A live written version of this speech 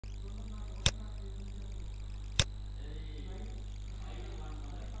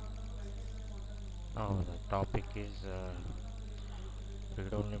Now the topic is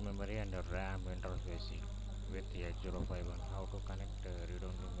read-only memory and RAM interfacing with the 8051. How to connect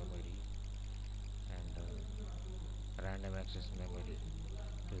read-only memory and random access memory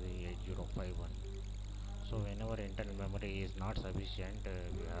to the 8051. So whenever internal memory is not sufficient,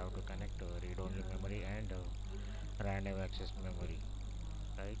 we have to connect read-only memory and random access memory,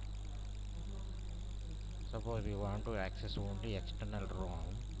 right? Suppose we want to access only external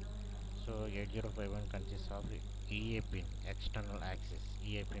ROM. So 8051 consists of EA pin, external access.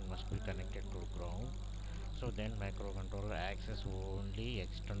 EA pin must be connected to ground. So then microcontroller access only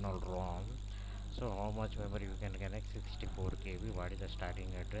external ROM. So how much memory we can connect? 64 KB. What is the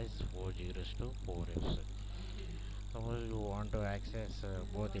starting address? 4 zeros to 4 Fs. Suppose you want to access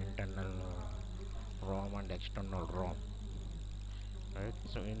both internal ROM and external ROM, right?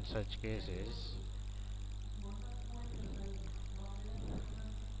 So in such cases,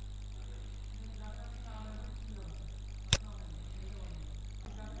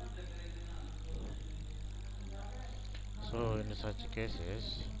 so in such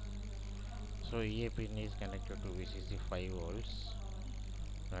cases, so EA pin is connected to VCC 5 volts,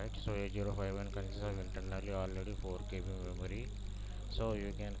 right? So 8051 consists of internally already 4 KB memory. So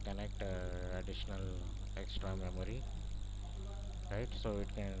you can connect additional extra memory, right? So it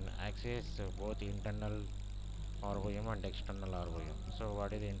can access both internal ROM and external ROM. So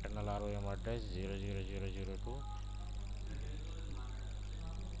what is the internal ROM address? 00002.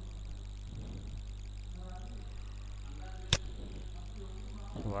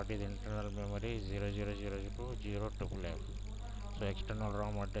 So what is internal memory? 00002 0FFF. So external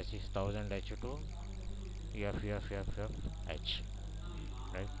ROM address is 1000 H2 FFFFH,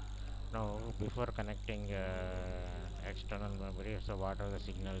 right? Now before connecting external memory, so what are the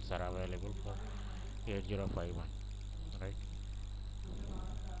signals are available for 8051, right?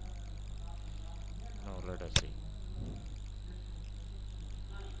 Now let us see.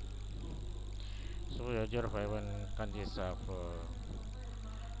 So 8051 consists of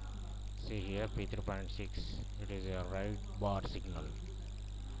see here P3.6. It is a right bar signal.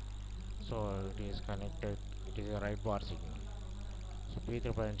 So it is connected. It is a right bar signal. So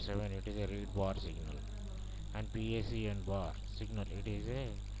P3.7, it is a read bar signal, and PAC bar signal, it is a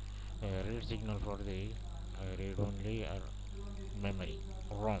read signal for the read only memory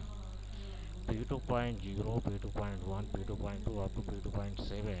ROM. P2.0, P2.1, P2.2 up to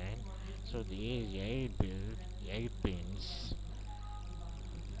P2.7. So these 8 pins.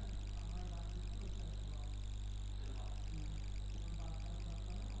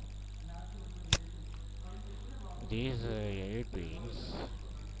 These 8 pins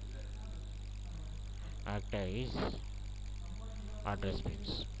act as address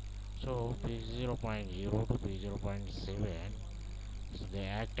pins. So P0.0 to P0.7, so they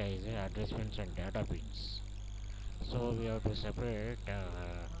act as address pins and data pins. So we have to separate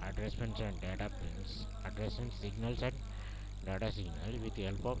address pins and data pins, address pins signals and data signal with the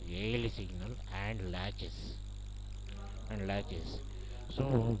help of ALE signal and latches. So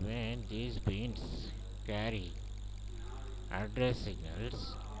when these pins carry address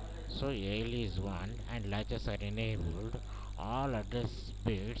signals, so ALE is 1 and latches are enabled, all address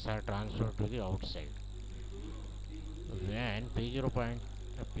bits are transferred to the outside. When P0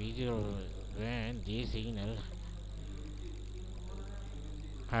 when these signals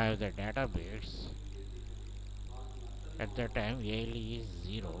have the data bits, at that time ALE is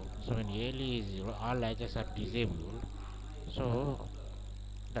 0. So when ALE is 0, all latches are disabled. So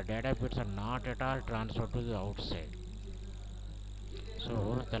the data bits are not at all transferred to the outside.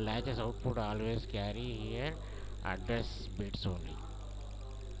 So the latches output always carry here address bits only.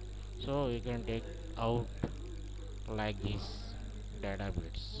 So you can take out like this data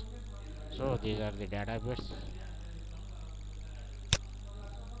bits. So these are the data bits.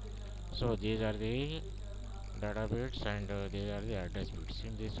 So these are the data bits and these are the address bits.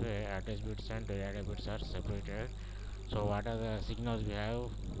 In this way, address bits and data bits are separated. So what are the signals we have?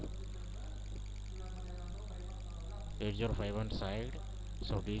 8051 side.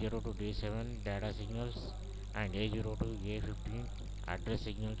 So D0 to D7 data signals and A0 to A15 address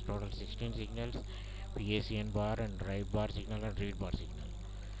signals, total 16 signals, PACN bar and write bar signal and read bar signal.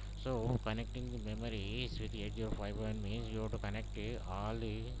 So connecting the memories with 8051 means you have to connect all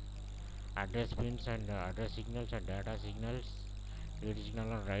the address pins and address signals and data signals, read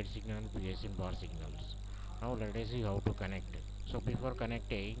signal and write signal and PACN bar signals. Now let us see how to connect. So before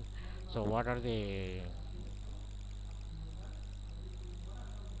connecting, so what are the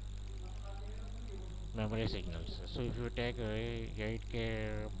memory signals? So if you take a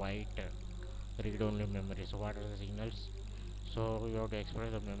 8K byte read only memory, so what are the signals? So you have to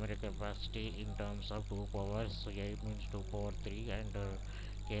express the memory capacity in terms of 2 powers. So 8 means 2 power 3 and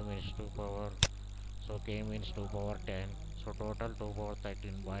k means 2 power, so k means 2 power 10. So total 2 power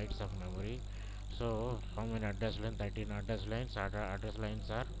 13 bytes of memory. So how many address lines? 13 address lines. Address lines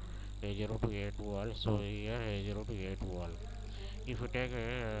are A0 to A12. So here A0 to A12. If you take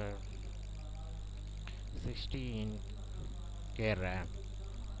a 16K RAM,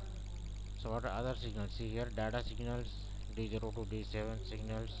 so what are other signals? See here data signals, D0 to D7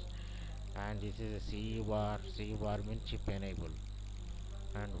 signals, and this is a C bar. C bar means chip enable,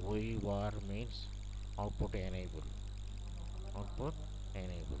 and Y bar means output enable. Output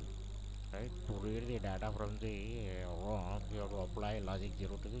enable. Right? To read the data from the ROM, you have to apply logic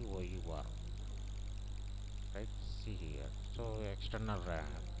 0 to the Y bar. Right? See here. So external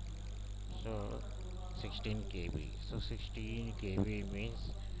RAM. So 16 KB. So 16 KB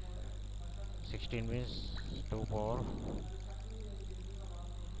means 16 means 2 power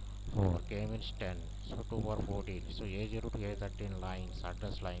 4. K means 10. So 2 power 14. So A0 to A13 lines,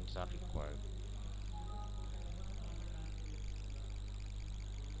 address lines are required.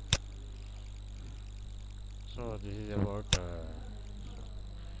 So this is about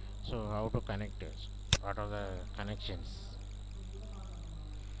so how to connect it. What are the connections?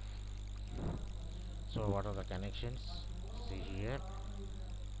 So what are the connections? See here.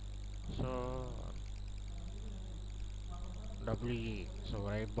 So WE, so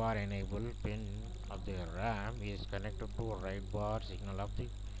write bar enable pin of the RAM is connected to write bar signal of the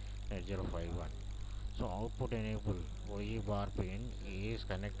 8051. So output enable OE bar pin is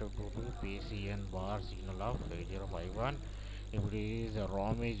connected to the PCN bar signal of 8051 if it is a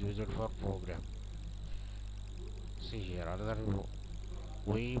ROM is used for program. See here another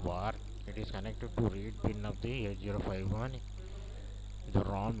OE bar, it is connected to read pin of the 8051. The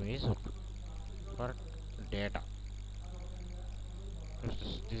ROM is for data.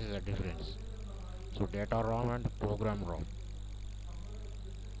 This is a difference. So data ROM and program ROM.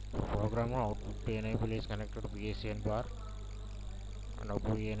 So program ROM output enable is connected to PCN bar, and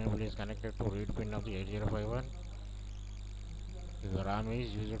output enable is connected to read pin of the 8051. The RAM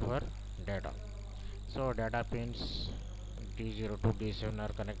is used for data. So data pins D0 to D7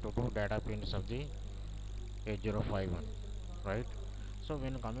 are connected to data pins of the 8051, right? So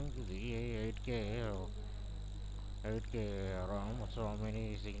when coming to the 8K RAM, so how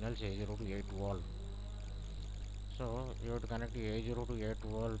many signals? A0 to A12. So you have to connect the A0 to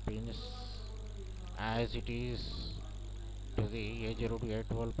A12 pins as it is to the A0 to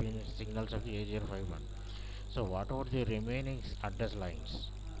A12 pin signals of the A051. So whatever the remaining address lines,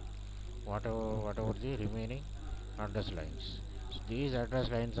 whatever the remaining address lines, so these address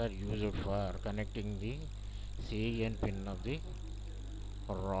lines are used for connecting the CN pin of the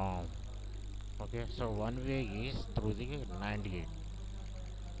ROM. Okay, so one way is through the NAND gate.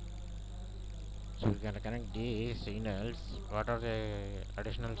 So we can connect these signals. What are the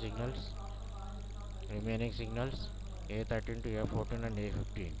additional signals? Remaining signals A13 to A14 and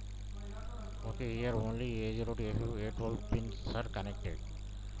A15. Okay, here only A0 to A12 pins are connected.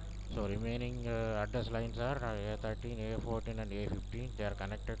 So remaining address lines are A13, A14 and A15. They are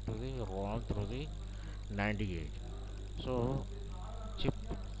connected to the ROM through the NAND gate. So chip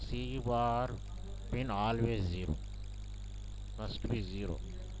C bar pin always 0. Must be 0.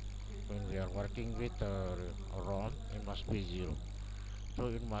 When we are working with ROM, it must be 0. So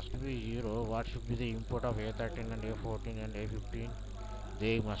it must be 0. What should be the input of A13 and A14 and A15?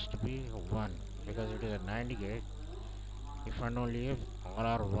 They must be 1 because it is a NAND gate. If and only if all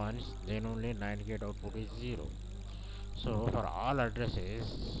are 1s, then only NAND gate output is 0. So for all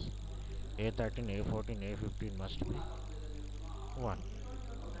addresses, A13, A14, A15 must be 1.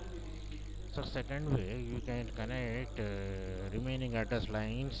 So second way, you can connect remaining address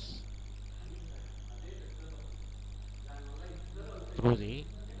lines through the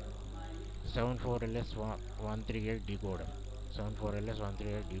 74LS138 decoder.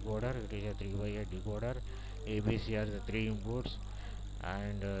 74LS138 decoder, it is a 3x8 decoder. ABC are the 3 inputs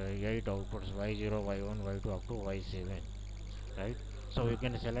and 8 outputs, Y0, Y1, Y2 up to Y7, right? So you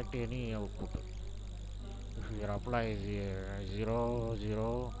can select any output. If you apply 0,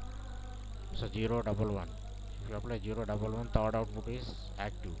 0, so 0, 1, 1. If you apply 0, 1, 1, third output is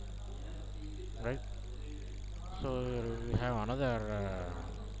active, right? So we have another,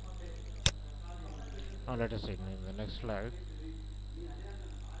 now let us see in the next slide.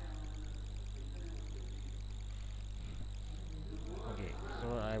 Okay, so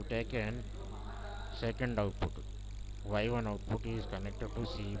I have taken second output. Y1 output is connected to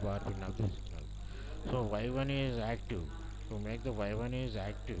C bar pin of the signal. So Y1 is active. To make the Y1 is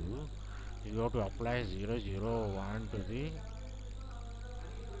active, you have to apply 0, 0, 1 to the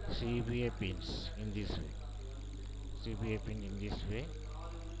CBA pins in this way. CBA pin in this way,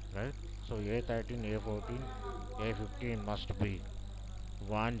 right? So A13, A14, A15 must be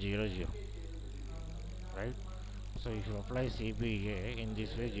 100, right? So if you apply CBA in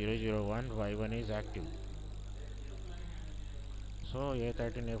this way, 001, Y1 is active. So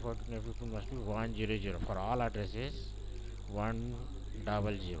A13, A14, A15 must be 100 for all addresses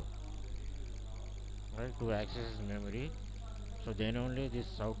 100, right, to access memory. So then only this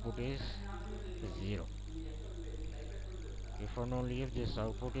output is 0. If and only if this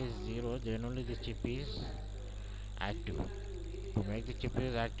output is 0, then only this chip is active. To make the chip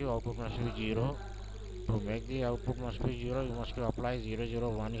is active, output must be 0. To make the output must be 0, you must apply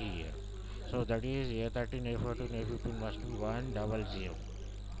 001 here. So that is A13, A14, A15 must be 100,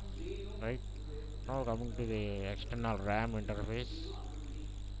 right? Now coming to the external RAM interface.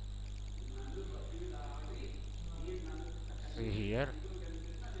 See here.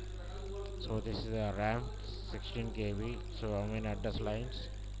 So this is the RAM 16 KB. So how many address lines?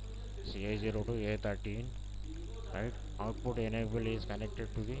 See A0 to A13, right? Output enable is connected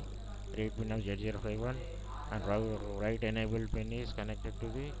to the read pin of Z051, and write enable pin is connected to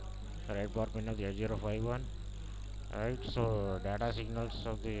the write bar pin of the Z051, right? So data signals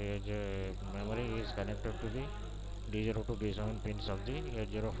of the memory is connected to the D0 to D7 pins of the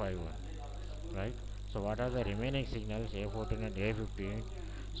 8051, right? So what are the remaining signals, A14 and A15?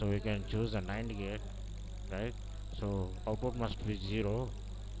 So we can choose a NAND gate, right? So output must be 0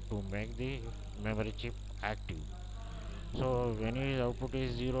 to make the memory chip active. So when his output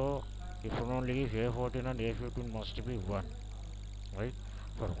is 0, if and only if A14 and A15 must be 1, right?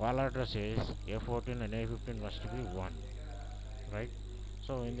 For all addresses, A14 and A15 must be 1, right?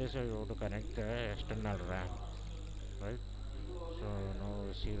 So in this way you have to connect the external RAM, right? So now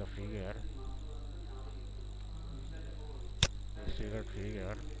we see the figure. We see that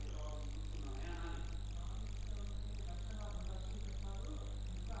figure.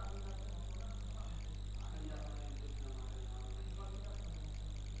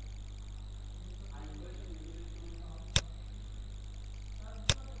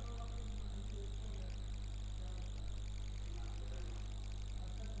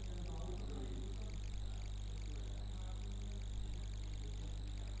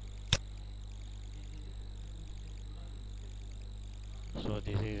 So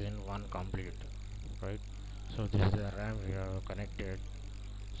this is in one complete, right? So this is the RAM we have connected.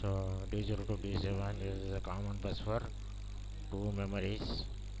 So D0 to D7 is a common bus for two memories.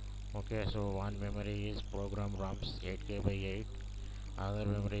 Okay, so one memory is program ROMs 8K by 8, other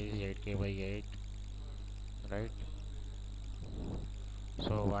memory is 8K by 8, right?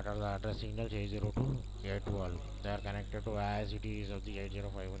 So what are the address signals? A0 to A12. They are connected to as it is of the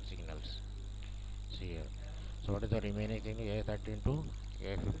 8051 signals. See here. So what is the remaining thing? A13 to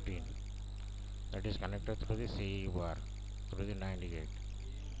A15. That is connected through the CE bar, through the 90 gate.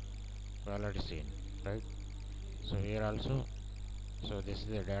 We already seen, right? So here also, so this is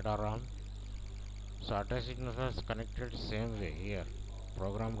the data ROM. So address signals are connected same way here.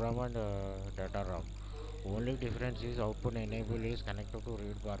 Program ROM and data ROM. Only difference is output enable is connected to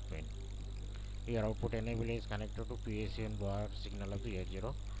read bar pin. Here output enable is connected to PSEN bar signal of the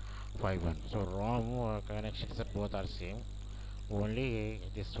 8051. So ROM connections are both are same. Only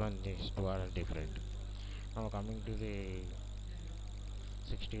this one, these two are different. Now coming to the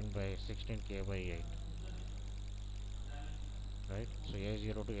 16K by 8, right? So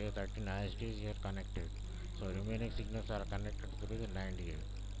A0 to A13 as it is here connected. So remaining signals are connected through the NAND gate,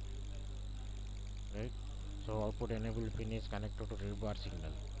 right? So output enable pin is connected to read bar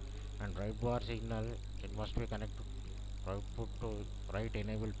signal, and write bar signal it must be connected. Output to write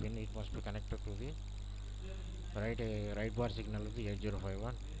enable pin it must be connected to the write bar signal of the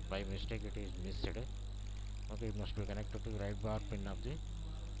 8051. By mistake it is missed. Okay, it must be connected to the write bar pin of the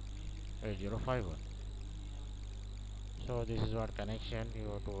 8051. So this is what connection you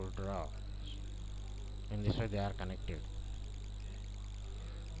have to draw. In this way they are connected,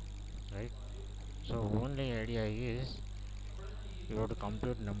 right? So only idea is you have to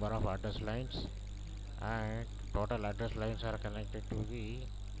compute number of address lines, and total address lines are connected to the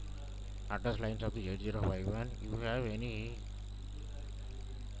address lines of the 8051. You have any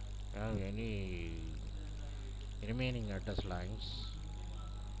remaining address lines,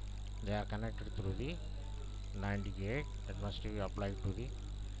 they are connected through the NAND gate that must be applied to the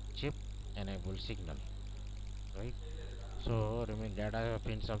chip enable signal, right? So remain data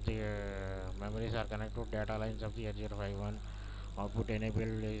pins of the memories are connected to data lines of the 8051. Output enable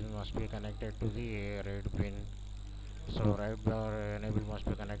must be connected to the read pin. So write bar enable must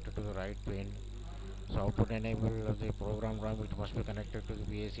be connected to the write pin. So output enable of the program RAM, it must be connected to the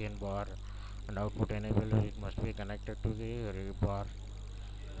PACN bar, and output enable it must be connected to the read bar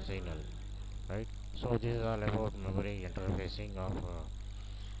signal, right? So this is all about memory interfacing of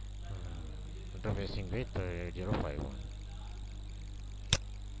interfacing with 8051.